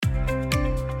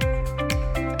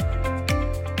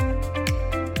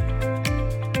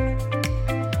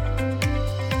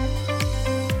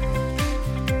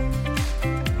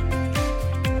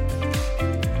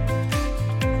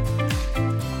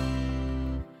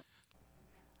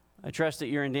I trust that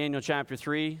you're in Daniel chapter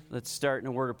 3. Let's start in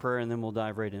a word of prayer, and then we'll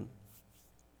dive right in.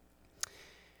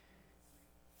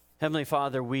 Heavenly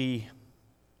Father, we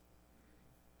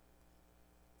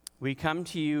come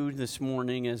to you this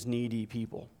morning as needy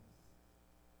people.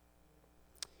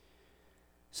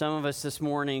 Some of us this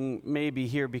morning may be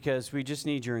here because we just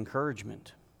need your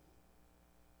encouragement.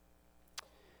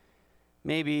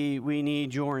 Maybe we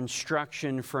need your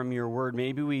instruction from your word.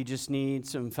 Maybe we just need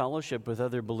some fellowship with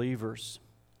other believers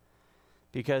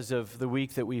because of the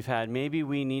week that we've had. Maybe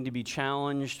we need to be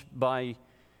challenged by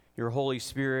your Holy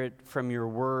Spirit from your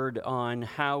word on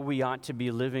how we ought to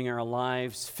be living our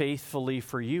lives faithfully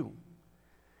for you.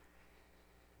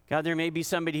 God, there may be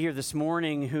somebody here this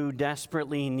morning who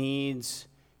desperately needs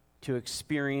to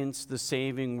experience the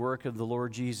saving work of the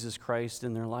Lord Jesus Christ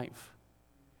in their life.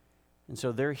 And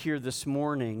so they're here this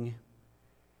morning,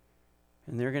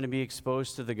 and they're going to be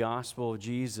exposed to the gospel of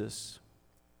Jesus.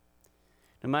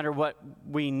 No matter what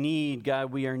we need,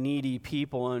 God, we are needy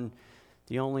people, and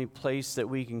the only place that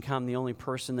we can come, the only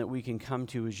person that we can come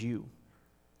to is you.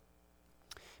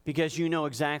 Because you know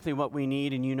exactly what we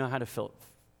need, and you know how to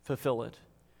fulfill it.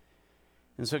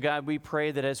 And so, God, we pray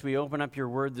that as we open up your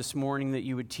word this morning, that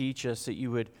you would teach us, that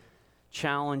you would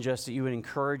challenge us, that you would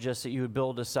encourage us, that you would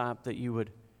build us up, that you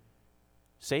would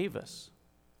save us,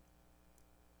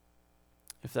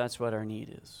 if that's what our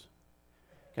need is.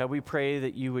 God, we pray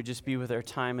that you would just be with our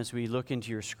time as we look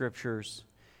into your scriptures.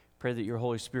 Pray that your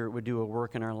Holy Spirit would do a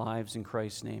work in our lives in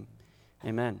Christ's name.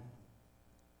 Amen.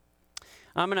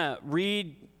 I'm going to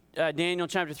read Daniel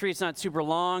chapter 3. It's not super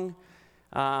long.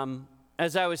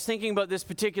 As I was thinking about this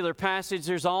particular passage,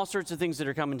 there's all sorts of things that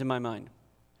are coming to my mind.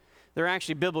 There are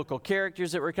actually biblical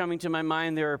characters that were coming to my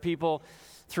mind. There are people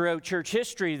throughout church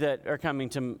history that were coming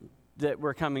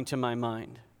to my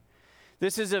mind.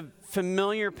 This is a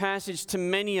familiar passage to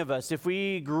many of us. If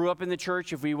we grew up in the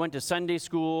church, if we went to Sunday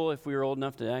school, if we were old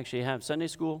enough to actually have Sunday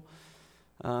school,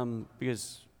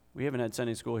 because we haven't had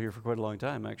Sunday school here for quite a long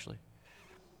time, actually.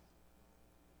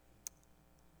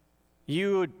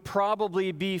 You would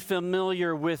probably be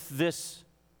familiar with this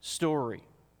story.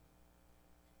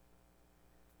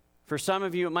 For some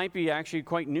of you, it might be actually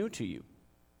quite new to you.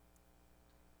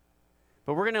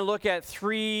 But we're going to look at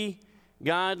three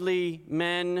godly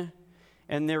men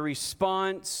and their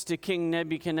response to King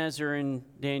Nebuchadnezzar in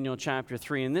Daniel chapter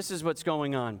 3. And this is what's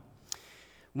going on.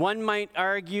 One might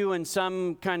argue, and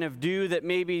some kind of do, that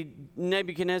maybe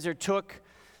Nebuchadnezzar took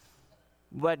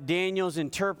what Daniel's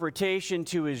interpretation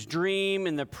to his dream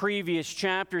in the previous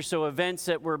chapter, so events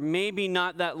that were maybe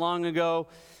not that long ago,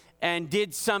 and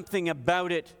did something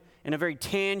about it in a very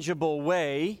tangible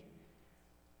way.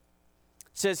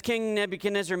 It says, King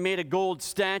Nebuchadnezzar made a gold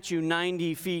statue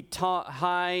 90 feet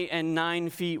high and 9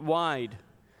 feet wide.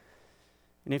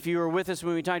 And if you were with us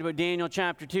when we talked about Daniel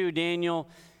chapter 2, Daniel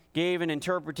gave an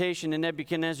interpretation to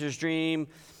Nebuchadnezzar's dream,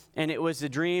 and it was the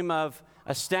dream of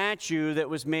a statue that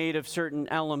was made of certain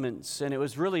elements, and it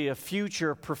was really a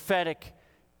future prophetic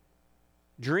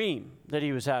dream that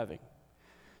he was having.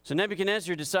 So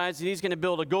Nebuchadnezzar decides that he's going to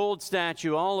build a gold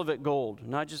statue, all of it gold,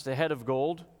 not just a head of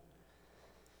gold.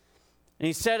 And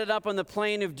he set it up on the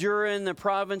plain of Dura in the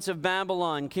province of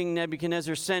Babylon. King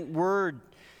Nebuchadnezzar sent word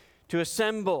to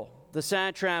assemble the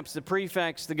satraps, the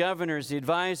prefects, the governors, the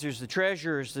advisors, the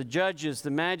treasurers, the judges,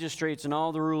 the magistrates, and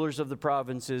all the rulers of the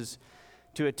provinces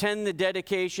to attend the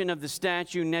dedication of the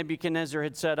statue Nebuchadnezzar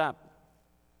had set up.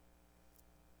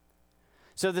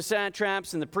 So the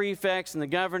satraps and the prefects and the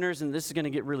governors, and this is going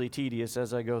to get really tedious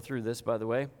as I go through this, by the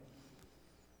way,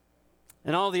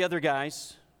 and all the other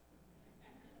guys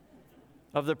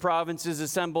of the provinces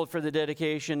assembled for the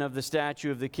dedication of the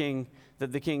statue of the king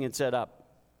that the king had set up.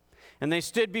 And they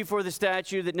stood before the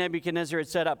statue that Nebuchadnezzar had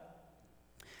set up.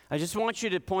 I just want you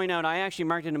to point out, I actually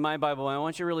marked it in my Bible, I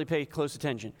want you to really pay close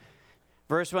attention.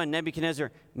 Verse 1,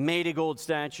 Nebuchadnezzar made a gold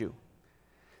statue.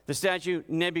 The statue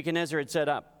Nebuchadnezzar had set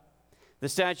up. The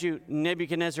statue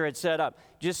Nebuchadnezzar had set up.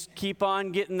 Just keep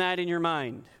on getting that in your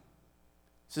mind.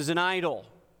 This is an idol.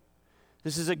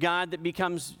 This is a god that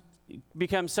becomes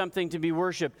something to be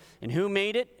worshipped. And who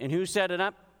made it and who set it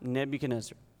up?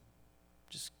 Nebuchadnezzar.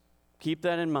 Just keep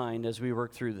that in mind as we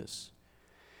work through this.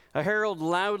 A herald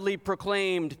loudly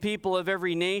proclaimed, people of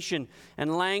every nation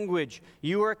and language,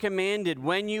 you are commanded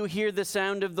when you hear the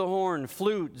sound of the horn,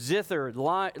 flute, zither,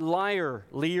 lyre,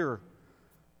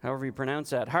 however you pronounce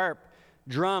that, harp,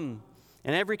 drum,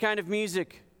 and every kind of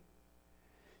music.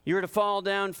 You are to fall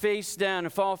face down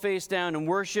and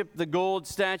worship the gold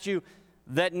statue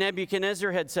that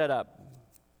Nebuchadnezzar had set up.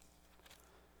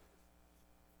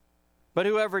 But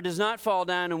whoever does not fall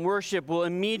down and worship will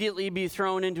immediately be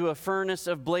thrown into a furnace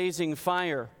of blazing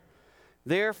fire.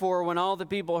 Therefore, when all the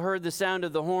people heard the sound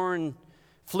of the horn,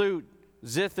 flute,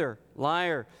 zither,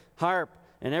 lyre, harp,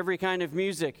 and every kind of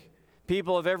music,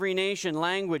 people of every nation,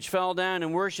 language fell down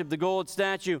and worshiped the gold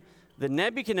statue that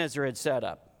Nebuchadnezzar had set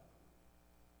up.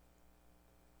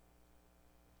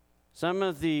 Some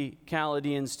of the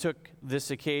Chaldeans took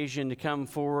this occasion to come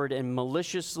forward and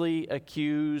maliciously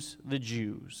accuse the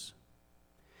Jews.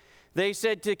 They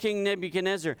said to King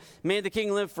Nebuchadnezzar, "May the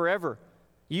king live forever.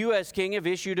 You as king have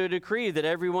issued a decree that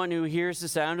everyone who hears the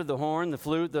sound of the horn, the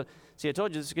flute, See, I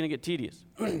told you this is going to get tedious.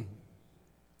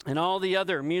 And all the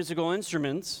other musical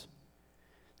instruments,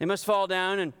 they must fall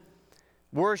down and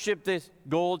worship this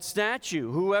gold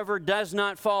statue. Whoever does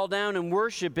not fall down and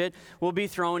worship it will be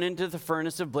thrown into the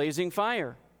furnace of blazing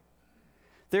fire.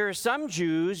 There are some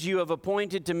Jews you have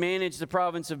appointed to manage the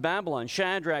province of Babylon,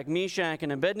 Shadrach, Meshach,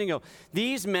 and Abednego.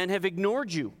 These men have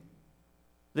ignored you,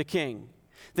 the king.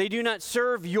 They do not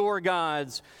serve your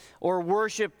gods or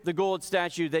worship the gold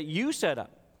statue that you set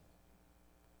up."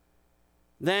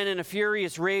 Then in a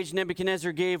furious rage,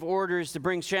 Nebuchadnezzar gave orders to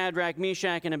bring Shadrach,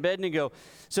 Meshach, and Abednego.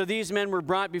 So these men were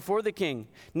brought before the king.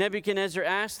 Nebuchadnezzar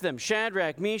asked them,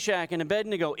 "Shadrach, Meshach, and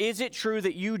Abednego, is it true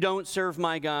that you don't serve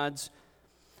my gods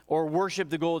or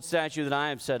worship the gold statue that I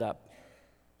have set up?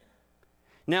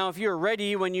 Now, if you are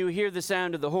ready when you hear the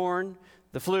sound of the horn,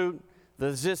 the flute,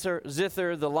 the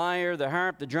zither, the lyre, the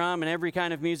harp, the drum, and every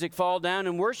kind of music, fall down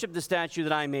and worship the statue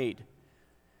that I made.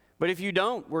 But if you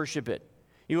don't worship it,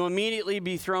 you will immediately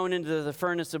be thrown into the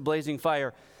furnace of blazing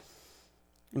fire."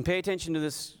 And pay attention to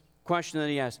this question that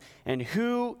he asked. "And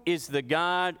who is the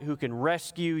God who can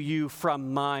rescue you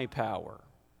from my power?"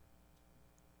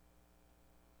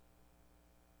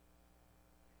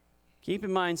 Keep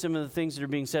in mind some of the things that are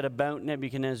being said about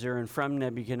Nebuchadnezzar and from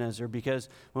Nebuchadnezzar, because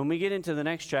when we get into the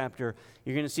next chapter,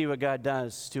 you're going to see what God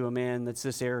does to a man that's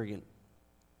this arrogant.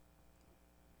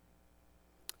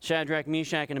 Shadrach,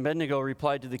 Meshach, and Abednego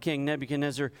replied to the king,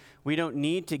 "Nebuchadnezzar, we don't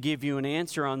need to give you an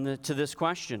answer to this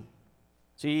question."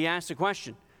 So he asked a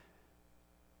question.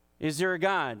 Is there a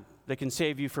God that can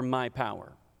save you from my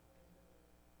power?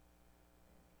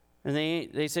 And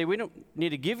they say, "We don't need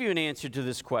to give you an answer to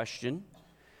this question."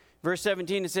 Verse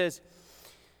 17, it says,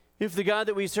 "If the God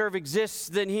that we serve exists,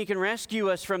 then he can rescue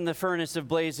us from the furnace of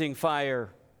blazing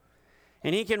fire.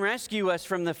 And he can rescue us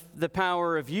from the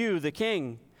power of you, the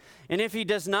king. And if he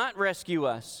does not rescue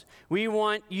us, we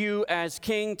want you as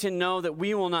king to know that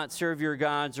we will not serve your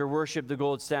gods or worship the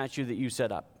gold statue that you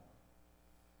set up."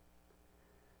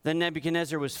 Then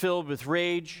Nebuchadnezzar was filled with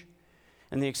rage,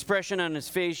 and the expression on his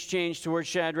face changed towards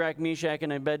Shadrach, Meshach,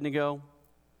 and Abednego.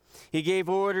 He gave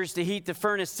orders to heat the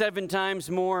furnace 7 times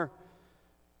more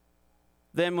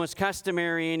than was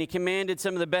customary, and he commanded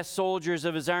some of the best soldiers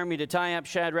of his army to tie up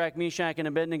Shadrach, Meshach, and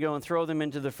Abednego and throw them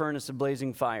into the furnace of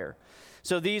blazing fire.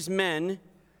 So these men,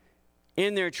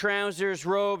 in their trousers,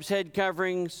 robes, head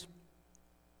coverings,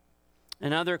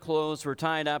 and other clothes, were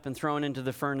tied up and thrown into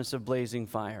the furnace of blazing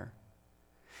fire.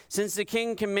 Since the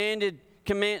king's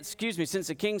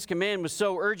command was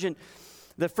so urgent,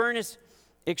 the furnace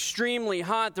extremely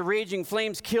hot, the raging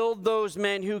flames killed those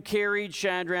men who carried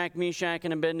Shadrach, Meshach,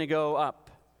 and Abednego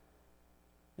up.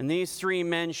 And these 3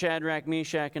 men, Shadrach,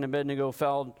 Meshach, and Abednego,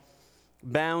 fell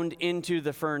bound into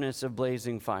the furnace of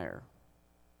blazing fire.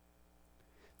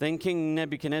 Then King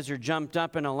Nebuchadnezzar jumped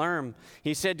up in alarm.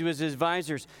 He said to his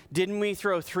advisors, "Didn't we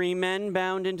throw 3 men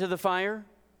bound into the fire?"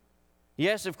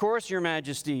 "Yes, of course, your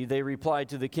majesty," they replied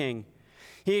to the king.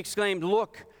 He exclaimed,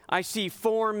 "Look, I see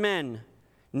 4 men,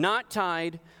 not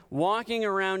tied, walking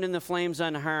around in the flames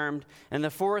unharmed, and the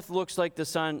 4th looks like a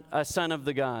son of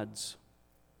the gods."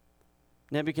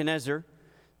 Nebuchadnezzar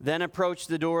then approached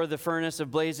the door of the furnace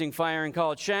of blazing fire and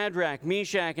called, "Shadrach,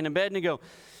 Meshach, and Abednego,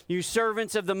 you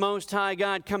servants of the Most High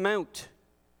God, come out."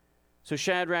 So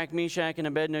Shadrach, Meshach, and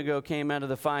Abednego came out of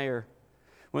the fire.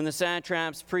 When the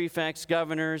satraps, prefects,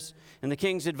 governors, and the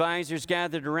king's advisors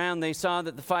gathered around, they saw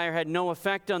that the fire had no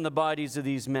effect on the bodies of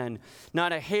these men.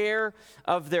 Not a hair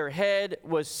of their head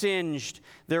was singed.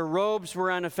 Their robes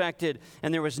were unaffected,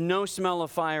 and there was no smell of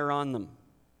fire on them.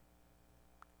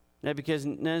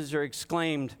 Nebuchadnezzar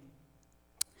exclaimed,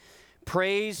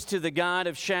 "Praise to the God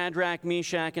of Shadrach,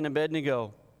 Meshach, and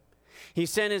Abednego. He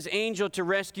sent his angel to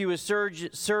rescue his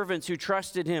servants who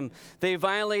trusted him. They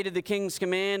violated the king's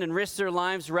command and risked their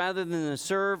lives rather than to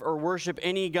serve or worship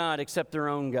any god except their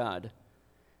own God.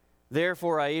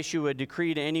 Therefore, I issue a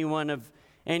decree to anyone of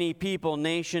any people,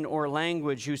 nation, or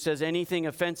language who says anything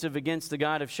offensive against the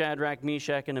God of Shadrach,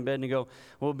 Meshach, and Abednego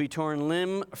will be torn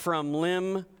limb from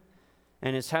limb,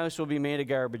 and his house will be made a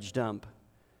garbage dump.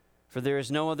 For there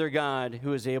is no other God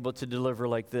who is able to deliver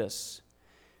like this."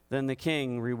 Then the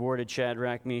king rewarded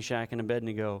Shadrach, Meshach, and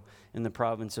Abednego in the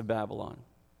province of Babylon.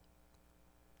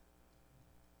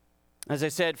 As I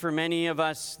said, for many of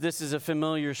us, this is a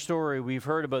familiar story. We've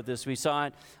heard about this. We saw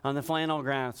it on the flannel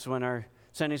graphs when our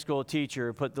Sunday school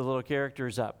teacher put the little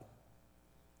characters up.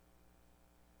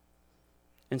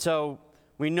 And so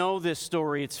we know this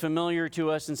story. It's familiar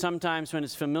to us, and sometimes when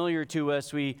it's familiar to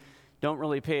us, we don't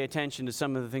really pay attention to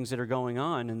some of the things that are going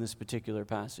on in this particular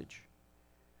passage.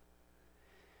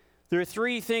 There are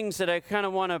three things that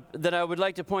I would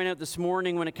like to point out this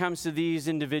morning when it comes to these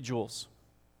individuals.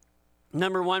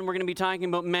 Number one, we're going to be talking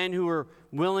about men who are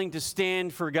willing to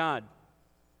stand for God.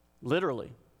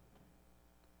 Literally.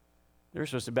 They're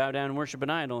supposed to bow down and worship an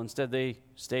idol. Instead, they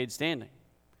stayed standing.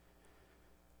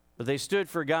 But they stood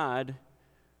for God,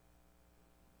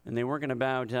 and they weren't going to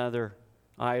bow to other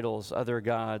idols, other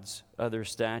gods, other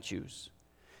statues.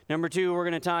 Number two, we're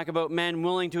going to talk about men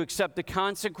willing to accept the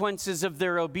consequences of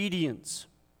their obedience.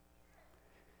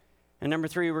 And number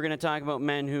three, we're going to talk about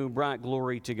men who brought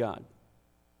glory to God.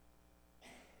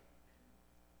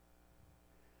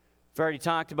 We've already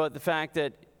talked about the fact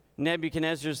that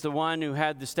Nebuchadnezzar is the one who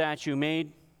had the statue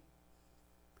made.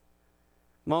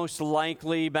 Most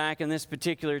likely, back in this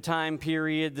particular time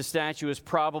period, the statue was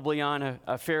probably on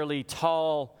a fairly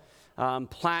tall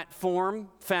platform,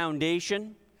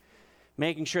 foundation,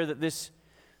 making sure that this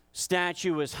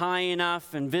statue was high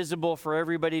enough and visible for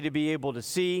everybody to be able to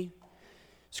see.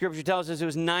 Scripture tells us it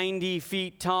was 90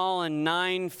 feet tall and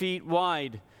 9 feet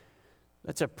wide.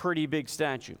 That's a pretty big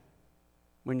statue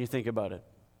when you think about it.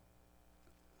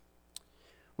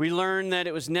 We learn that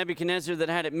it was Nebuchadnezzar that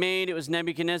had it made, it was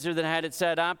Nebuchadnezzar that had it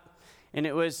set up, and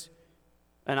it was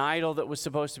an idol that was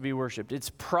supposed to be worshipped. It's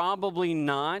probably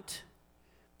not,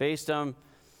 based on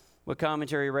what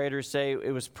commentary writers say,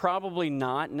 it was probably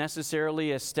not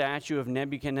necessarily a statue of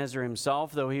Nebuchadnezzar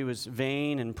himself, though he was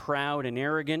vain and proud and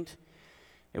arrogant.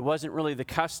 It wasn't really the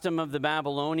custom of the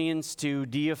Babylonians to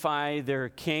deify their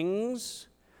kings,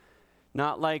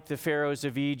 not like the pharaohs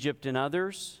of Egypt and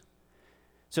others.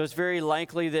 So it's very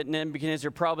likely that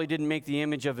Nebuchadnezzar probably didn't make the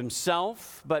image of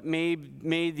himself, but made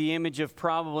the image of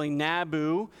probably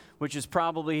Nabu, which is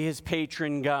probably his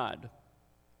patron god.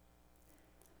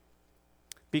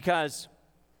 Because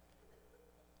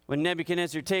when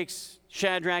Nebuchadnezzar takes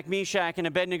Shadrach, Meshach, and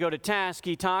Abednego to task,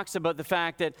 he talks about the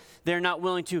fact that they're not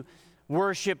willing to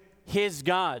worship his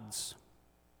gods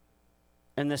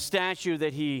and the statue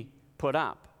that he put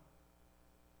up.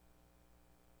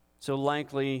 So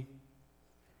likely,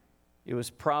 it was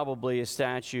probably a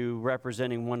statue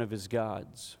representing one of his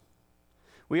gods.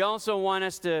 We also want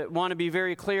to be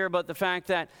very clear about the fact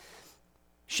that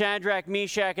Shadrach,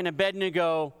 Meshach, and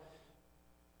Abednego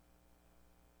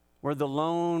were the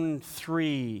lone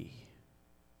three.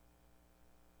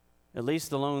 At least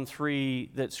the lone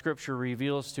three that Scripture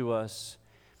reveals to us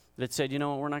that said, you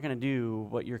know what, we're not going to do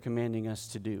what you're commanding us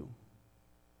to do.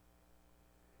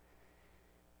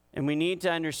 And we need to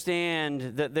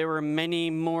understand that there were many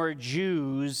more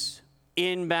Jews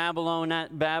in Babylon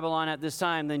at this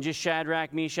time than just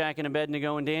Shadrach, Meshach, and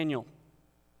Abednego and Daniel.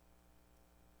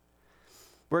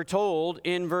 We're told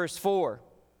in verse 4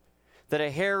 that a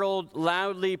herald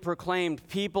loudly proclaimed,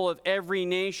 "People of every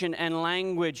nation and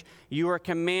language, you are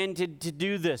commanded to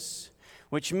do this,"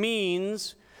 which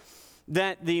means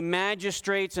that the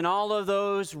magistrates and all of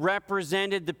those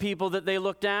represented the people that they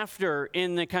looked after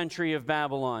in the country of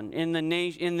Babylon, in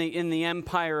the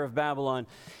empire of Babylon.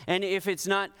 And if it's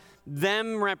not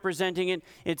them representing it,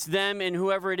 it's them and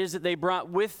whoever it is that they brought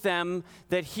with them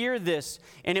that hear this.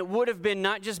 And it would have been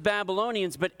not just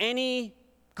Babylonians, but any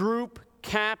group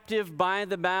captive by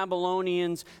the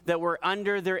Babylonians that were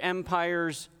under their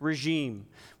empire's regime,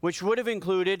 which would have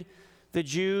included the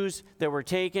Jews that were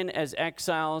taken as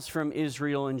exiles from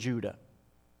Israel and Judah.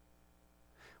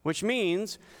 Which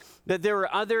means that there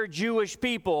were other Jewish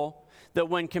people that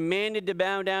when commanded to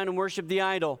bow down and worship the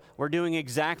idol were doing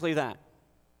exactly that.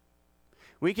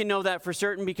 We can know that for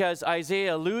certain because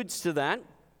Isaiah alludes to that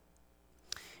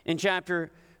in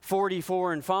chapter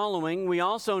 44 and following. We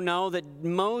also know that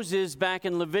Moses, back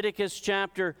in Leviticus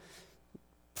chapter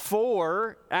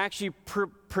 4, actually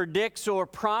predicts or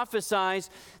prophesies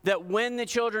that when the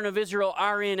children of Israel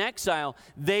are in exile,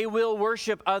 they will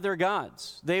worship other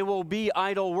gods. They will be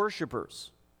idol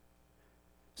worshipers.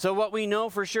 So what we know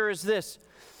for sure is this,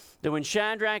 that when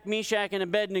Shadrach, Meshach, and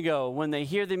Abednego, when they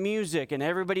hear the music and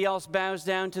everybody else bows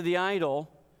down to the idol,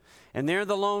 and they're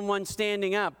the lone one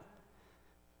standing up,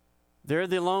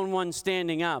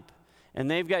 and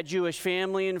they've got Jewish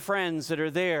family and friends that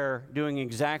are there doing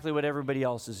exactly what everybody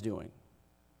else is doing.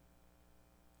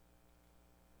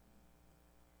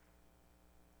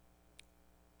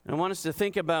 And I want us to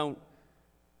think about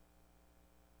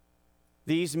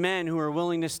these men who are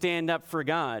willing to stand up for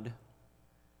God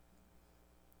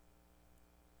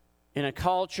in a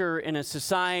culture, in a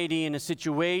society, in a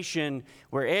situation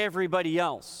where everybody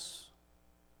else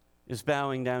is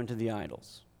bowing down to the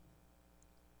idols.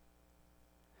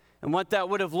 And what that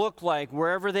would have looked like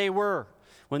wherever they were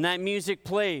when that music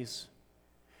plays,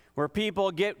 where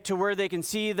people get to where they can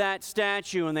see that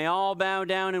statue and they all bow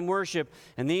down and worship,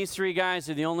 and these three guys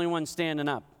are the only ones standing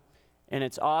up. And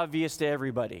it's obvious to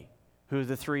everybody who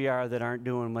the three are that aren't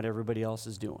doing what everybody else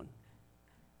is doing.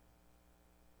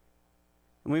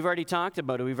 And we've already talked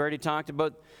about it. We've already talked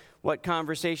about what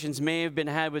conversations may have been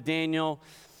had with Daniel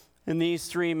and these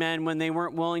three men when they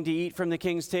weren't willing to eat from the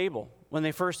king's table when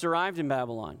they first arrived in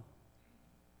Babylon.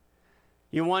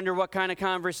 You wonder what kind of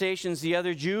conversations the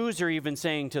other Jews are even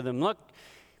saying to them. Look,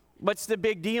 what's the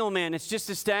big deal, man? It's just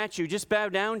a statue. Just bow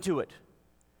down to it.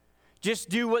 Just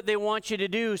do what they want you to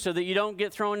do so that you don't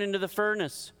get thrown into the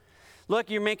furnace. Look,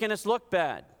 you're making us look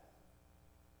bad.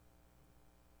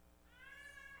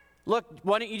 Look,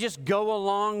 why don't you just go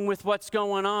along with what's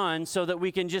going on so that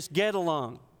we can just get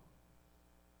along?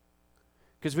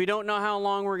 Because we don't know how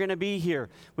long we're going to be here.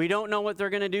 We don't know what they're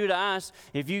going to do to us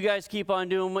if you guys keep on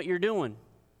doing what you're doing.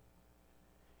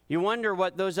 You wonder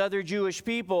what those other Jewish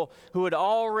people who had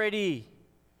already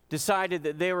decided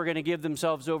that they were going to give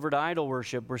themselves over to idol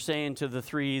worship were saying to the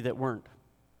three that weren't.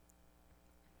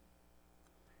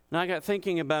 And I got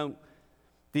thinking about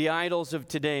the idols of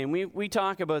today, and we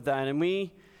talk about that, and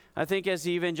I think as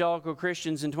evangelical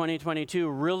Christians in 2022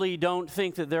 really don't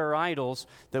think that there are idols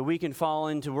that we can fall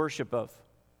into worship of.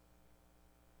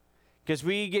 Because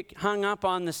we get hung up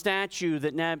on the statue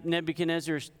that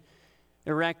Nebuchadnezzar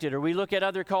erected, or we look at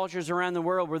other cultures around the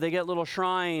world where they get little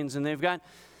shrines and they've got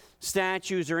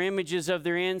statues or images of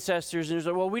their ancestors, and it's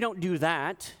like, well, we don't do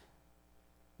that.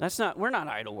 We're not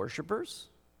idol worshipers.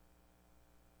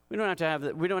 We don't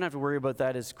have to worry about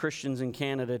that as Christians in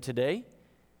Canada today.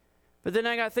 But then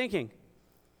I got thinking,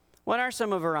 what are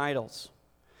some of our idols?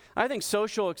 I think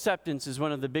social acceptance is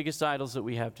one of the biggest idols that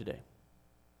we have today.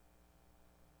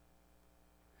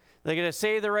 I got to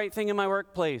say the right thing in my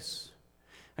workplace.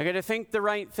 I got to think the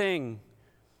right thing.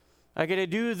 I got to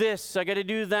do this. I got to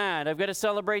do that. I've got to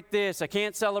celebrate this. I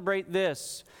can't celebrate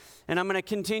this. And I'm going to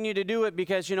continue to do it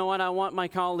because, you know what, I want my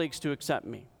colleagues to accept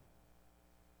me.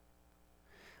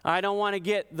 I don't want to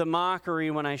get the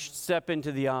mockery when I step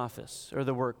into the office or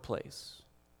the workplace.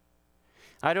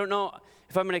 I don't know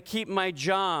if I'm going to keep my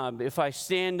job if I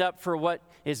stand up for what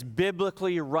is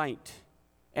biblically right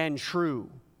and true.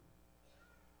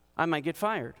 I might get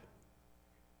fired.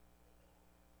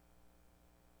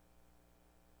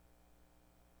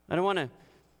 I don't want to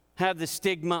have the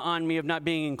stigma on me of not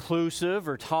being inclusive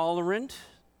or tolerant.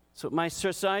 That's what my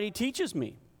society teaches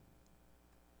me.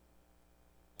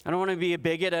 I don't want to be a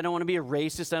bigot. I don't want to be a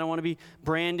racist. I don't want to be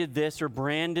branded this or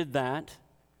branded that.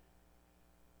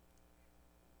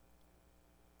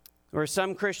 Or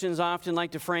some Christians often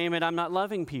like to frame it, I'm not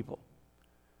loving people.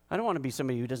 I don't want to be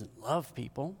somebody who doesn't love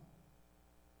people.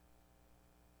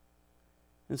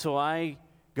 And so I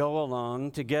go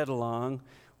along to get along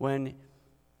when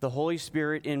the Holy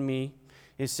Spirit in me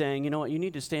is saying, you know what, you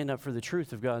need to stand up for the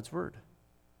truth of God's Word.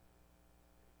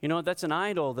 You know what, that's an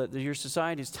idol that your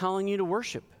society is telling you to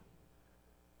worship.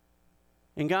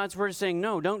 And God's Word is saying,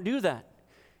 no, don't do that.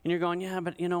 And you're going, yeah,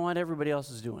 but you know what, everybody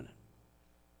else is doing it.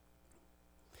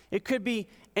 It could be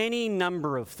any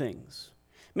number of things.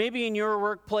 Maybe in your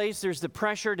workplace there's the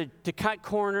pressure to cut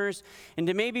corners and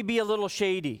to maybe be a little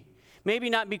shady.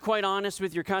 Maybe not be quite honest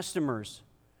with your customers.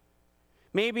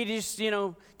 Maybe just,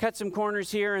 cut some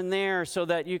corners here and there so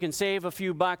that you can save a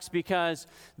few bucks because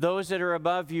those that are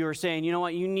above you are saying, you know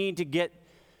what, you need to get,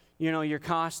 your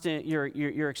cost,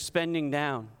 your expending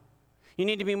down. You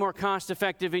need to be more cost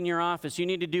effective in your office. You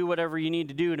need to do whatever you need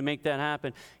to do to make that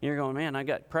happen. And you're going, man, I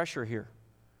got pressure here.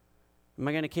 Am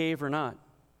I going to cave or not?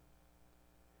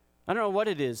 I don't know what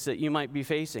it is that you might be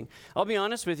facing. I'll be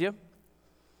honest with you.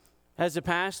 As a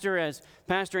pastor, as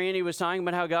Pastor Andy was talking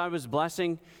about how God was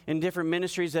blessing in different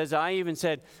ministries, as I even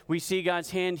said, we see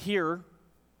God's hand here.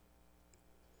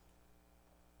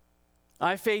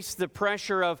 I face the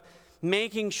pressure of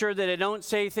making sure that I don't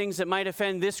say things that might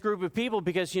offend this group of people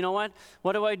because, you know what?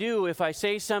 What do I do if I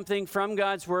say something from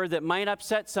God's Word that might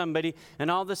upset somebody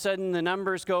and all of a sudden the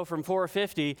numbers go from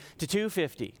 450 to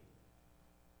 250?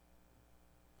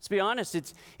 Let's be honest,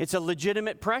 it's a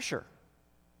legitimate pressure.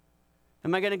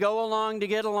 Am I going to go along to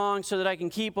get along so that I can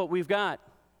keep what we've got?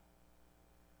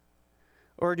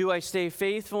 Or do I stay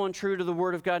faithful and true to the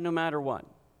Word of God no matter what?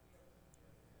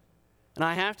 And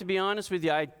I have to be honest with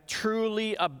you, I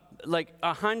truly like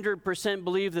 100%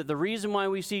 believe that the reason why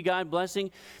we see God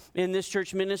blessing in this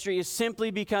church ministry is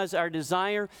simply because our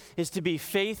desire is to be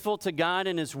faithful to God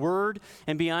and His Word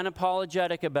and be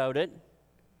unapologetic about it.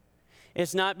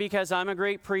 It's not because I'm a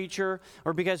great preacher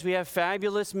or because we have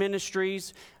fabulous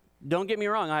ministries. Don't get me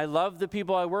wrong. I love the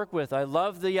people I work with. I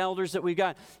love the elders that we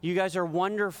got. You guys are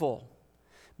wonderful.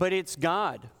 But it's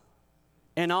God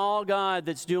and all God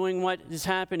that's doing what is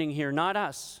happening here, not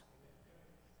us.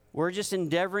 We're just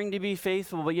endeavoring to be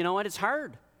faithful. But you know what? It's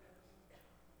hard.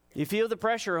 You feel the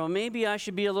pressure. Oh, maybe I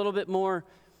should be a little bit more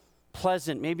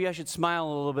pleasant. Maybe I should smile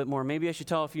a little bit more. Maybe I should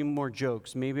tell a few more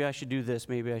jokes. Maybe I should do this.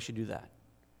 Maybe I should do that.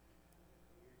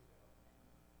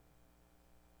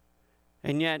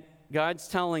 And yet, God's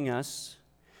telling us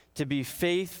to be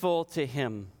faithful to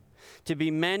Him, to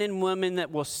be men and women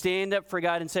that will stand up for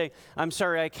God and say, I'm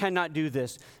sorry, I cannot do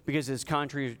this because it's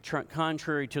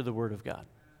contrary to the Word of God.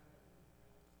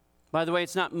 By the way,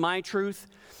 it's not my truth,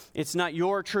 it's not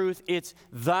your truth, it's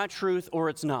the truth or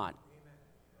it's not.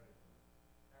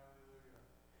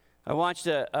 I watched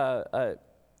a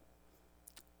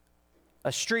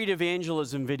street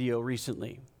evangelism video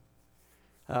recently.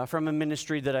 From a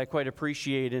ministry that I quite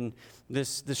appreciate. And the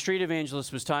street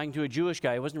evangelist was talking to a Jewish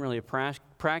guy. He wasn't really a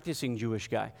practicing Jewish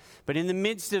guy. But in the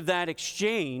midst of that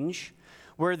exchange,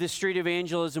 where the street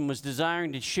evangelism was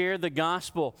desiring to share the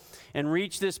gospel and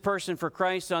reach this person for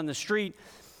Christ on the street,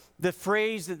 the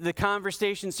phrase, the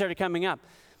conversation started coming up.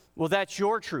 Well, that's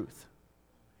your truth.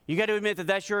 You got to admit that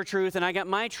that's your truth, and I got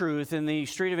my truth. And the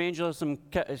street evangelist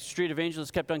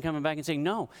kept on coming back and saying,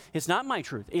 no, it's not my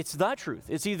truth. It's the truth.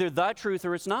 It's either the truth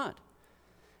or it's not.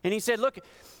 And he said, look,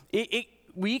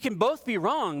 we can both be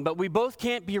wrong, but we both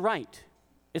can't be right.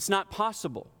 It's not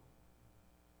possible.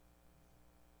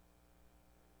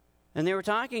 And they were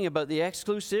talking about the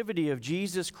exclusivity of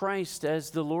Jesus Christ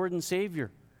as the Lord and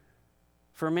Savior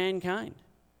for mankind.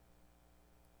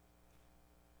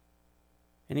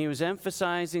 And he was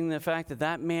emphasizing the fact that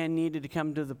that man needed to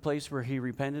come to the place where he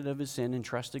repented of his sin and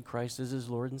trusted Christ as his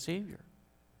Lord and Savior.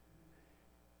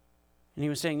 And he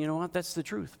was saying, you know what, that's the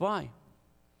truth. Why?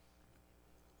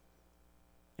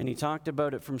 And he talked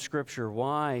about it from Scripture,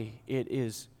 why it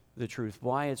is the truth,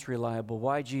 why it's reliable,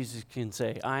 why Jesus can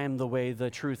say, I am the way, the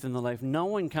truth, and the life. No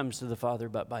one comes to the Father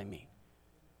but by me.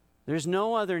 There's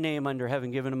no other name under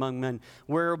heaven given among men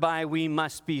whereby we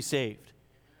must be saved.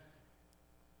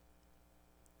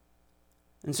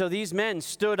 And so these men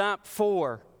stood up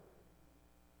for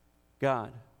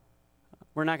God.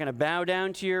 We're not going to bow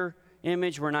down to your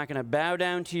image. We're not going to bow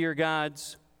down to your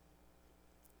gods.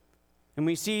 And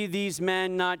we see these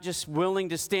men not just willing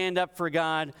to stand up for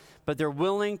God, but they're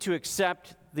willing to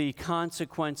accept the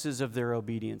consequences of their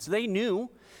obedience. They knew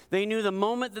the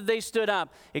moment that they stood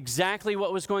up exactly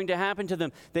what was going to happen to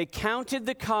them. They counted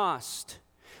the cost,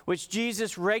 which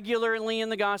Jesus regularly in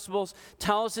the Gospels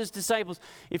tells his disciples,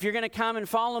 if you're going to come and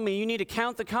follow me, you need to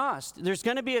count the cost. There's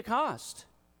going to be a cost.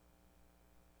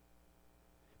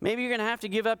 Maybe you're going to have to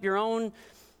give up your own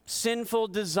sinful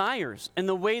desires and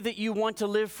the way that you want to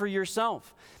live for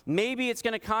yourself. Maybe it's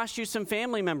going to cost you some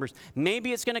family members.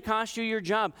 Maybe it's going to cost you your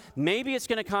job. Maybe it's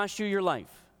going to cost you your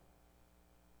life.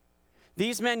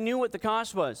 These men knew what the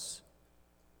cost was.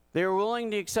 They were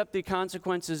willing to accept the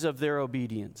consequences of their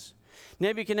obedience.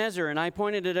 Nebuchadnezzar, and I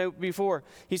pointed it out before,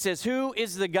 he says, who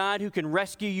is the God who can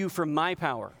rescue you from my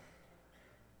power?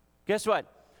 Guess what?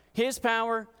 His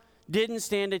power didn't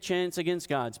stand a chance against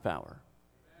God's power.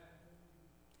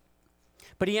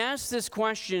 But he asked this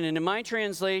question, and in my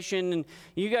translation, and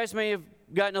you guys may have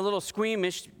gotten a little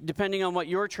squeamish depending on what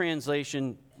your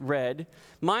translation read.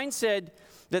 Mine said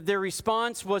that their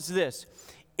response was this: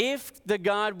 if the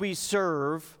God we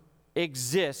serve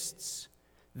exists,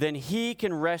 then he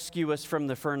can rescue us from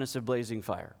the furnace of blazing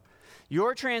fire.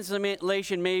 Your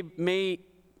translation may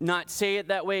not say it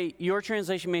that way. Your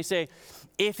translation may say,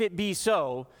 if it be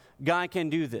so, God can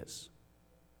do this.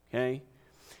 Okay?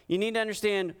 You need to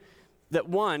understand that,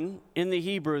 one, in the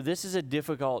Hebrew, this is a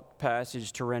difficult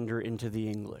passage to render into the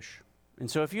English. And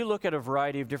so if you look at a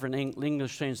variety of different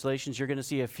English translations, you're going to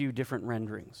see a few different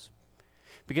renderings.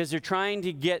 Because they're trying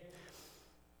to get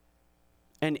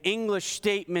an English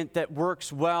statement that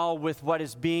works well with what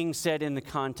is being said in the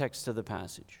context of the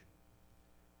passage.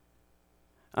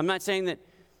 I'm not saying that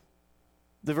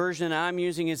the version I'm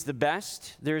using is the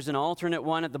best. There's an alternate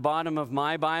one at the bottom of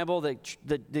my Bible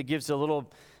that gives a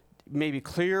little maybe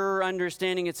clearer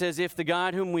understanding. It says, if the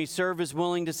God whom we serve is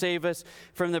willing to save us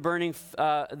from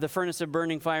the furnace of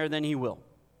burning fire, then he will.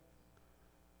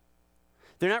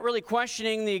 They're not really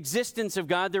questioning the existence of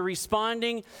God. They're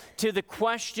responding to the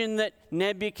question that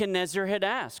Nebuchadnezzar had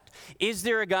asked. Is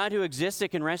there a God who exists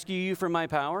that can rescue you from my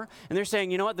power? And they're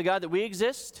saying, you know what, the God that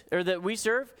we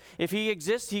serve, if he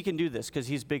exists, he can do this because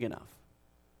he's big enough.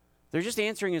 They're just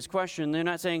answering his question. They're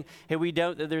not saying, hey, we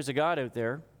doubt that there's a God out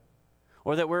there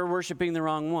or that we're worshiping the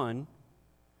wrong one.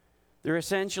 They're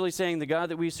essentially saying the God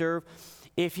that we serve,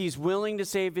 if he's willing to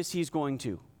save us, he's going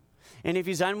to. And if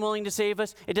he's unwilling to save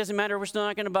us, it doesn't matter. We're still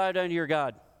not going to bow down to your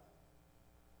God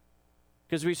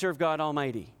because we serve God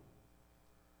Almighty.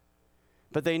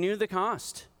 But they knew the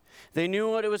cost. They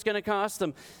knew what it was going to cost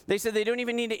them. They said they don't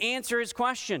even need to answer his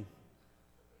question.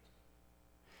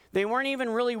 They weren't even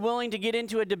really willing to get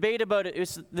into a debate about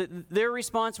it. Their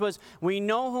response was, we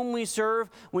know whom we serve.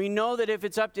 We know that if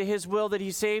it's up to his will that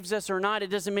he saves us or not,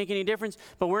 it doesn't make any difference.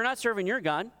 But we're not serving your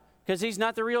God because he's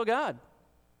not the real God.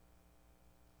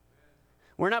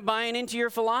 We're not buying into your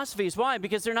philosophies. Why?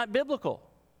 Because they're not biblical.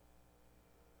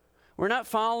 We're not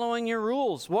following your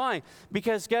rules. Why?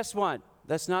 Because guess what?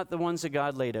 That's not the ones that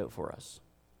God laid out for us.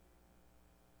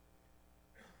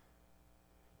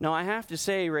 Now, I have to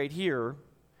say right here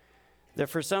that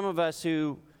for some of us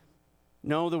who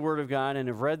know the Word of God and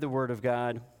have read the Word of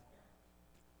God,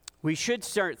 we should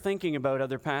start thinking about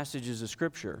other passages of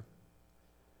Scripture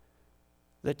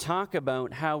that talk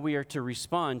about how we are to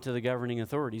respond to the governing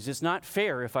authorities. It's not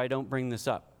fair if I don't bring this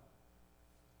up.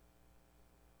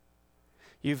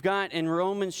 You've got in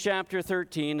Romans chapter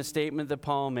 13 a statement that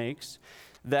Paul makes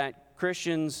that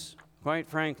Christians, quite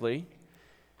frankly,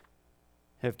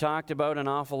 have talked about an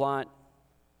awful lot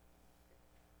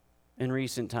in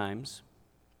recent times.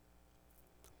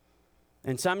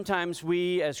 And sometimes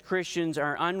we as Christians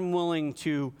are unwilling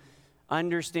to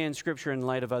understand Scripture in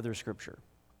light of other Scripture.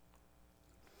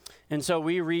 And so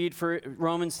we read for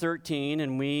Romans 13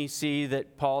 and we see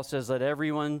that Paul says, let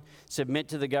everyone submit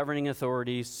to the governing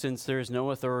authorities since there is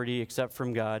no authority except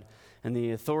from God, and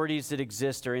the authorities that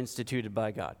exist are instituted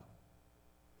by God.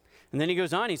 And then he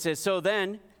goes on, he says, so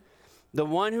then, the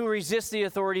one who resists the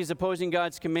authority is opposing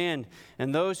God's command,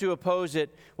 and those who oppose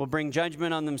it will bring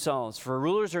judgment on themselves. For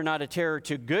rulers are not a terror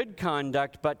to good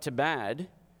conduct, but to bad.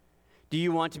 Do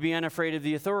you want to be unafraid of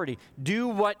the authority? Do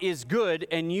what is good,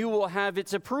 and you will have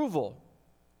its approval.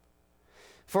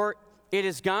 For it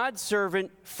is God's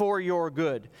servant for your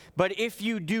good. But if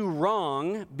you do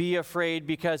wrong, be afraid,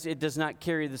 because it does not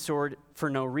carry the sword for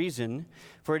no reason.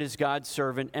 For it is God's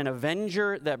servant, an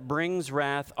avenger that brings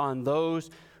wrath on those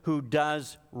who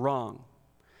does wrong.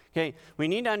 Okay, we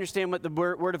need to understand what the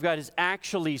Word of God is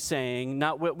actually saying,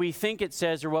 not what we think it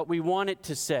says or what we want it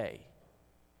to say.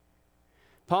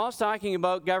 Paul's talking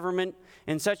about government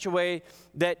in such a way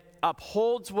that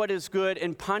upholds what is good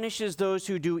and punishes those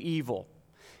who do evil.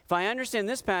 If I understand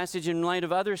this passage in light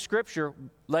of other Scripture,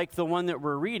 like the one that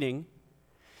we're reading,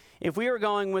 if we were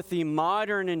going with the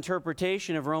modern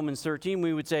interpretation of Romans 13,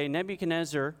 we would say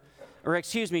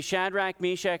Shadrach,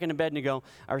 Meshach, and Abednego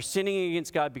are sinning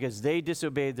against God because they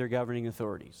disobeyed their governing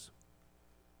authorities.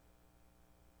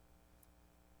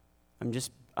 I'm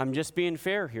just being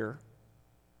fair here.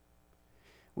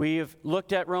 We have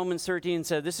looked at Romans 13 and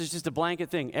said this is just a blanket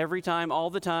thing. Every time, all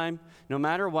the time, no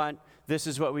matter what, this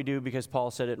is what we do because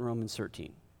Paul said it in Romans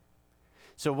 13.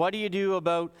 So what do you do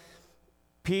about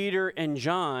Peter and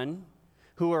John,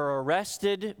 who are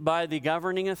arrested by the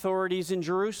governing authorities in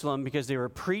Jerusalem because they were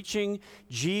preaching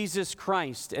Jesus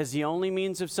Christ as the only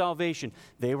means of salvation?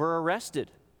 They were arrested.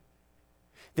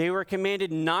 They were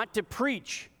commanded not to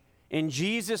preach in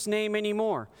Jesus' name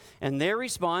anymore. And their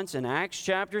response in Acts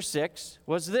chapter 6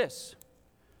 was this.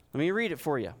 Let me read it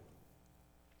for you.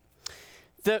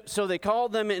 So they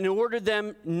called them and ordered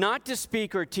them not to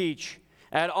speak or teach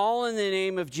at all in the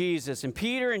name of Jesus. And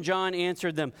Peter and John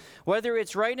answered them, whether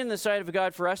it's right in the sight of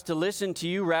God for us to listen to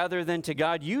you rather than to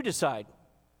God, you decide.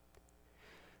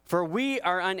 For we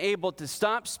are unable to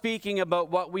stop speaking about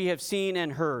what we have seen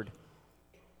and heard.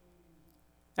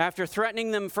 After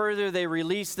threatening them further, they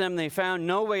released them. They found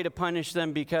no way to punish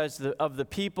them because the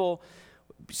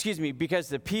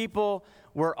people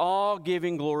were all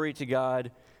giving glory to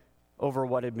God over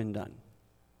what had been done.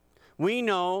 We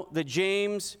know that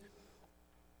James,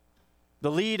 the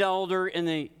lead elder in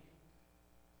the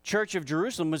Church of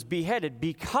Jerusalem, was beheaded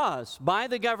by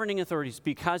the governing authorities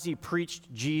because he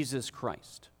preached Jesus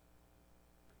Christ.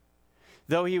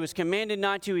 Though he was commanded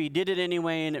not to, he did it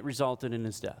anyway, and it resulted in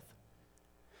his death.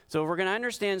 So if we're going to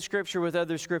understand Scripture with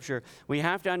other Scripture, we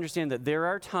have to understand that there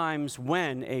are times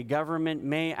when a government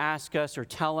may ask us or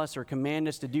tell us or command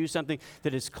us to do something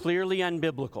that is clearly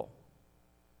unbiblical.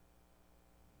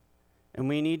 And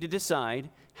we need to decide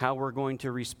how we're going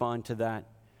to respond to that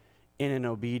in an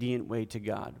obedient way to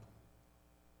God.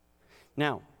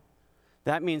 Now,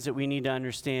 that means that we need to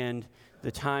understand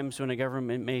the times when a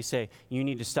government may say, you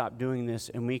need to stop doing this,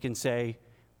 and we can say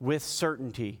with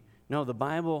certainty, no, the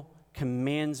Bible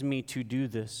commands me to do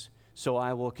this, so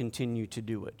I will continue to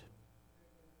do it.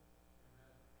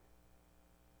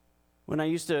 When I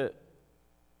used to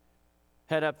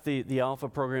head up the Alpha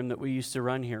program that we used to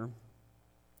run here,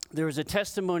 there was a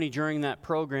testimony during that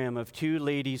program of 2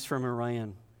 ladies from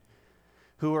Iran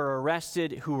who were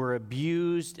arrested, who were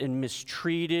abused and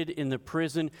mistreated in the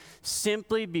prison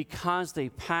simply because they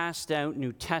passed out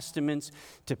New Testaments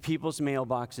to people's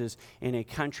mailboxes in a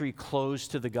country closed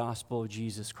to the gospel of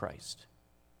Jesus Christ.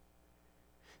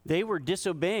 They were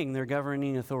disobeying their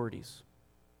governing authorities.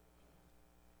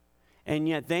 And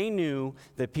yet they knew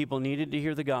that people needed to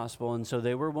hear the gospel, and so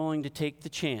they were willing to take the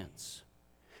chance,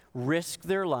 risk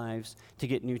their lives to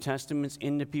get New Testaments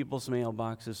into people's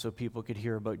mailboxes so people could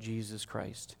hear about Jesus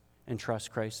Christ and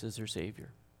trust Christ as their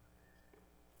Savior.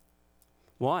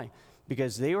 Why?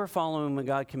 Because they were following what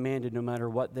God commanded no matter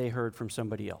what they heard from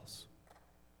somebody else.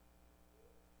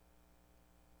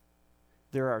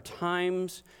 There are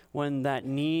times when that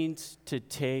needs to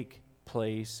take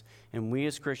place, and we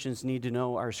as Christians need to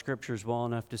know our scriptures well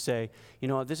enough to say, you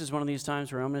know what, this is one of these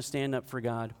times where I'm going to stand up for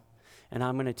God, and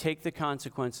I'm going to take the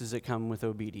consequences that come with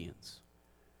obedience.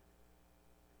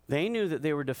 They knew that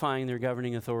they were defying their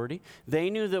governing authority. They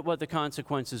knew that what the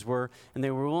consequences were, and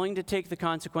they were willing to take the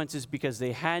consequences because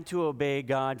they had to obey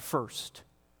God first.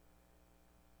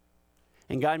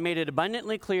 And God made it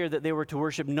abundantly clear that they were to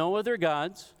worship no other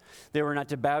gods. They were not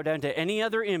to bow down to any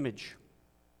other image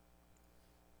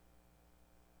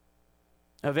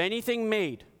of anything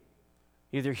made,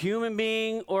 either human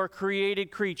being or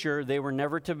created creature. They were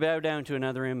never to bow down to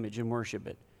another image and worship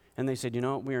it. And they said, you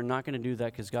know, we are not going to do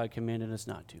that because God commanded us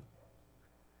not to.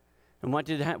 And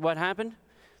what happened?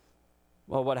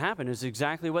 Well, what happened is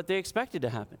exactly what they expected to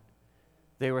happen.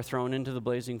 They were thrown into the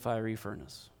blazing fiery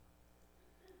furnace.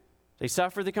 They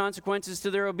suffered the consequences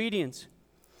to their obedience,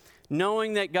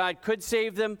 knowing that God could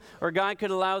save them or God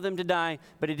could allow them to die,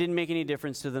 but it didn't make any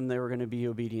difference to them. They were going to be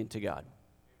obedient to God.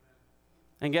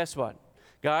 And guess what?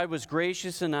 God was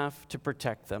gracious enough to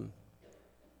protect them.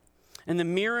 And the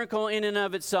miracle in and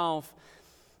of itself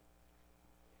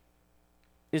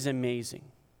is amazing.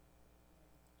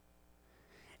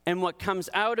 And what comes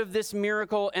out of this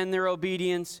miracle and their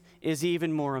obedience is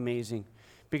even more amazing.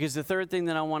 Because the third thing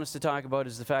that I want us to talk about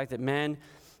is the fact that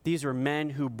these were men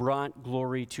who brought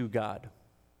glory to God.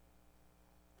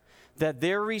 That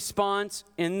their response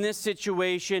in this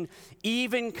situation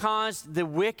even caused the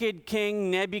wicked king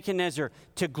Nebuchadnezzar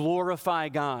to glorify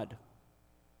God.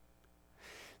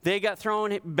 They got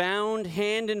thrown, bound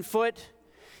hand and foot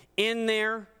in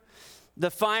there.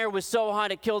 The fire was so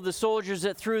hot it killed the soldiers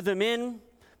that threw them in.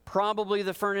 Probably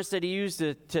the furnace that he used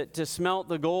to smelt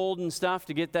the gold and stuff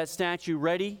to get that statue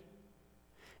ready.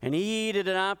 And he heated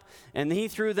it up, and he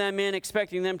threw them in,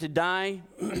 expecting them to die.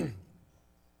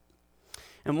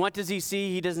 And what does he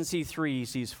see? He doesn't see 3, he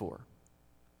sees 4.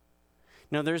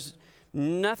 Now, there's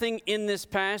nothing in this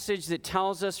passage that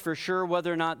tells us for sure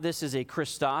whether or not this is a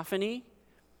Christophany,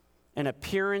 an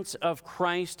appearance of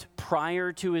Christ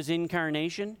prior to his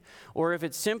incarnation, or if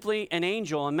it's simply an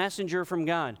angel, a messenger from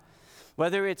God.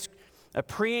 Whether it's a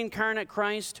pre-incarnate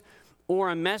Christ or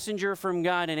a messenger from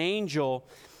God, an angel,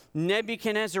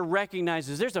 Nebuchadnezzar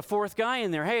recognizes there's a 4th guy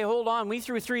in there. Hey, hold on, we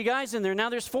threw 3 guys in there, now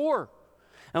there's 4.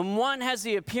 And one has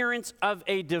the appearance of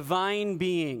a divine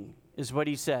being, is what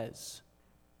he says.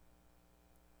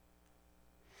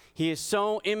 He is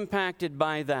so impacted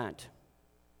by that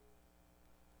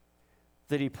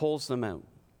he pulls them out.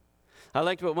 I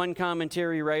liked what one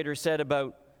commentary writer said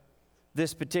about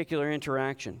this particular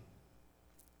interaction.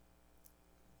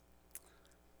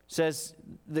 Says,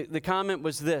 the comment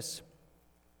was this: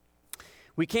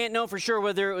 we can't know for sure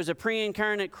whether it was a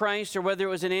pre-incarnate Christ or whether it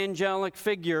was an angelic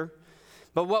figure,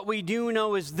 but what we do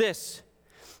know is this,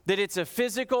 that it's a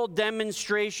physical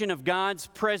demonstration of God's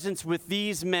presence with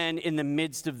these men in the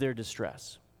midst of their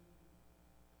distress.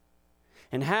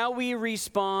 And how we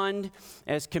respond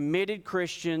as committed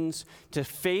Christians to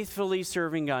faithfully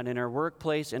serving God in our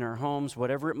workplace, in our homes,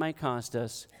 whatever it might cost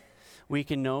us, we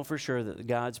can know for sure that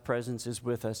God's presence is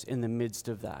with us in the midst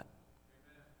of that.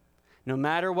 No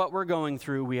matter what we're going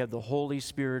through, we have the Holy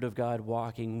Spirit of God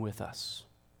walking with us.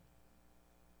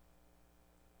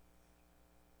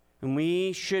 And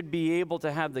we should be able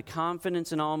to have the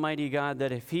confidence in Almighty God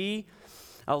that if He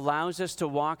allows us to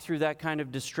walk through that kind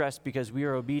of distress because we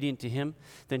are obedient to Him,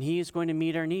 then He is going to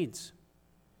meet our needs.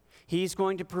 He's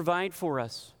going to provide for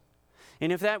us.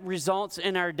 And if that results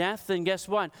in our death, then guess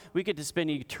what? We get to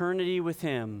spend eternity with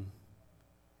him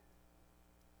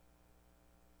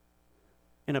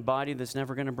in a body that's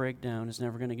never going to break down, it's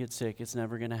never going to get sick, it's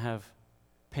never going to have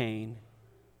pain.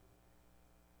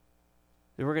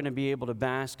 That we're going to be able to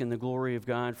bask in the glory of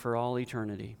God for all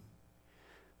eternity.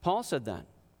 Paul said that.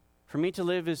 For me to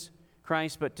live is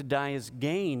Christ, but to die is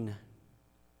gain.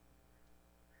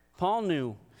 Paul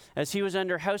knew as he was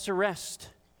under house arrest,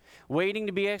 waiting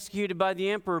to be executed by the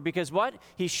emperor, because what?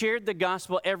 He shared the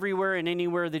gospel everywhere and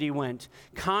anywhere that he went.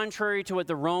 Contrary to what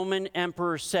the Roman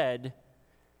emperor said,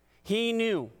 he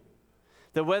knew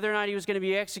that whether or not he was going to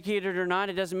be executed or not,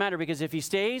 it doesn't matter, because if he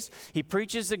stays, he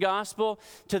preaches the gospel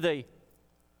to the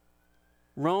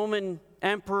Roman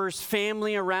emperor's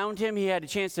family around him. He had a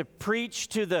chance to preach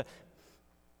to the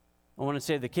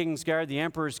king's guard, the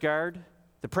emperor's guard,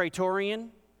 the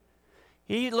praetorian.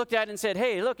 He looked at it and said,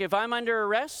 hey, look, if I'm under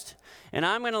arrest and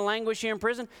I'm going to languish here in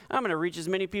prison, I'm going to reach as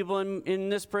many people in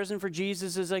this prison for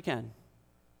Jesus as I can.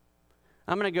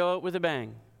 I'm going to go out with a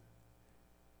bang.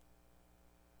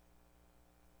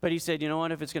 But he said, you know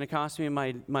what, if it's going to cost me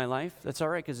my life, that's all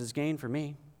right, because it's gain for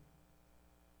me.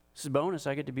 This is a bonus.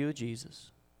 I get to be with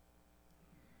Jesus.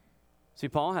 See,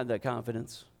 Paul had that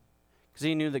confidence because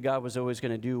he knew that God was always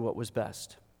going to do what was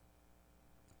best.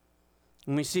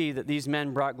 And we see that these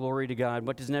men brought glory to God.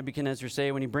 What does Nebuchadnezzar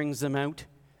say when he brings them out?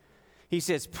 He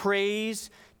says, praise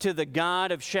to the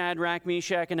God of Shadrach,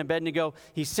 Meshach, and Abednego.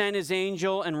 He sent his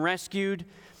angel and rescued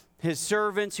his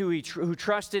servants who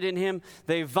trusted in him.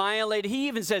 He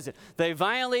even says it, they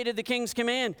violated the king's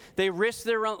command. They risked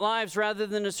their lives rather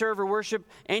than to serve or worship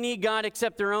any god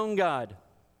except their own God.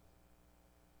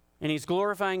 And he's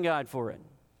glorifying God for it.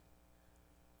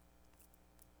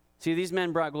 See, these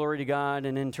men brought glory to God,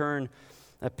 and in turn,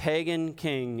 a pagan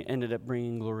king ended up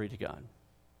bringing glory to God.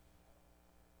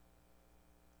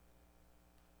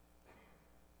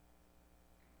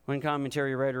 One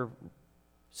commentary writer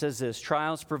says this: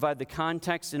 trials provide the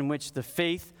context in which the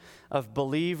faith of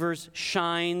believers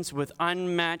shines with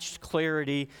unmatched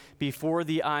clarity before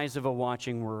the eyes of a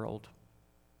watching world.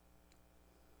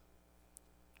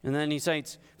 And then he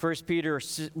cites 1 Peter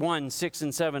 1, 6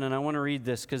 and 7, and I want to read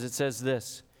this because it says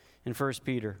this in 1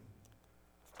 Peter.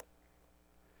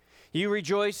 You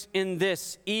rejoice in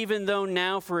this, even though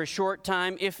now for a short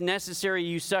time, if necessary,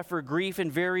 you suffer grief in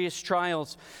various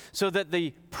trials, so that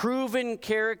the proven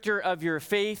character of your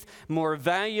faith, more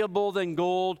valuable than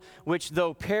gold, which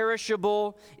though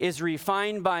perishable is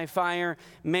refined by fire,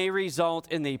 may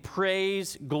result in the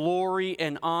praise, glory,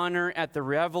 and honor at the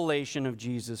revelation of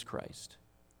Jesus Christ.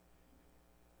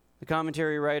 The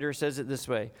commentary writer says it this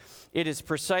way: it is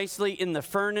precisely in the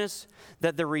furnace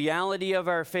that the reality of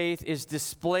our faith is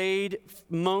displayed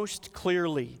most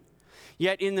clearly.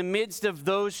 Yet in the midst of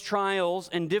those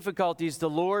trials and difficulties, the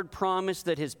Lord promised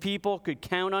that his people could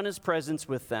count on his presence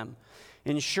with them,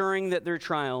 ensuring that their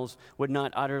trials would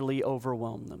not utterly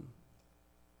overwhelm them.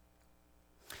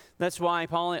 That's why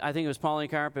I think it was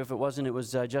Polycarp, if it wasn't, it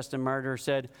was Justin Martyr,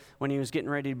 said when he was getting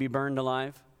ready to be burned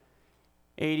alive,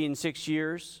 80 and 6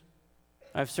 years,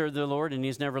 I've served the Lord, and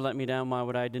he's never let me down. Why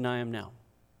would I deny him now?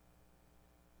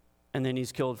 And then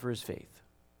he's killed for his faith.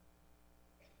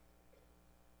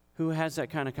 Who has that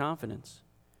kind of confidence?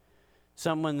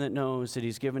 Someone that knows that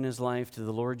he's given his life to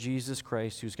the Lord Jesus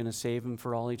Christ, who's going to save him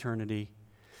for all eternity,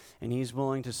 and he's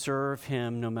willing to serve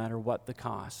him no matter what the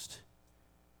cost,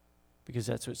 because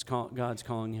that's what God's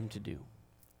calling him to do.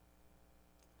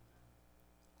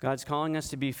 God's calling us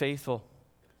to be faithful,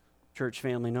 church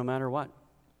family, no matter what.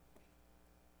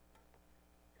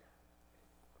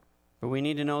 But we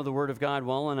need to know the Word of God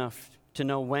well enough to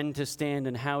know when to stand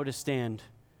and how to stand.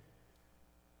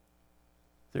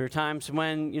 There are times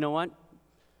when, you know what?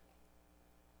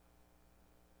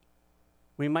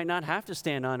 We might not have to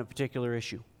stand on a particular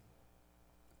issue,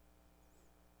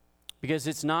 because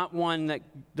it's not one that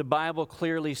the Bible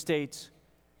clearly states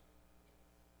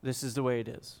this is the way it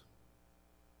is.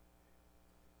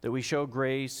 That we show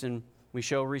grace and we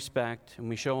show respect and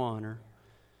we show honor.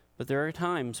 But there are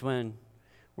times when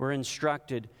we're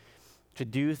instructed to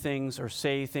do things or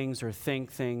say things or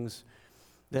think things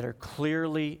that are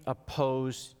clearly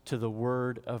opposed to the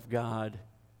Word of God.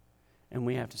 And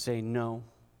we have to say, no,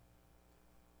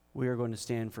 we are going to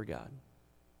stand for God.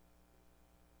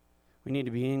 We need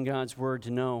to be in God's Word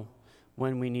to know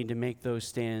when we need to make those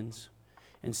stands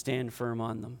and stand firm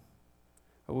on them.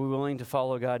 Are we willing to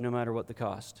follow God no matter what the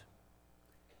cost?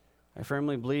 I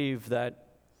firmly believe that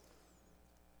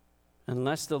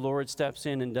unless the Lord steps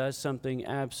in and does something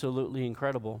absolutely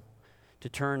incredible to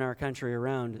turn our country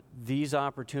around, these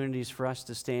opportunities for us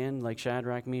to stand like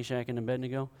Shadrach, Meshach, and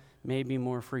Abednego may be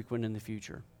more frequent in the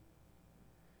future.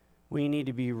 We need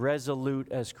to be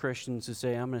resolute as Christians to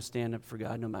say, I'm going to stand up for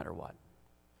God no matter what.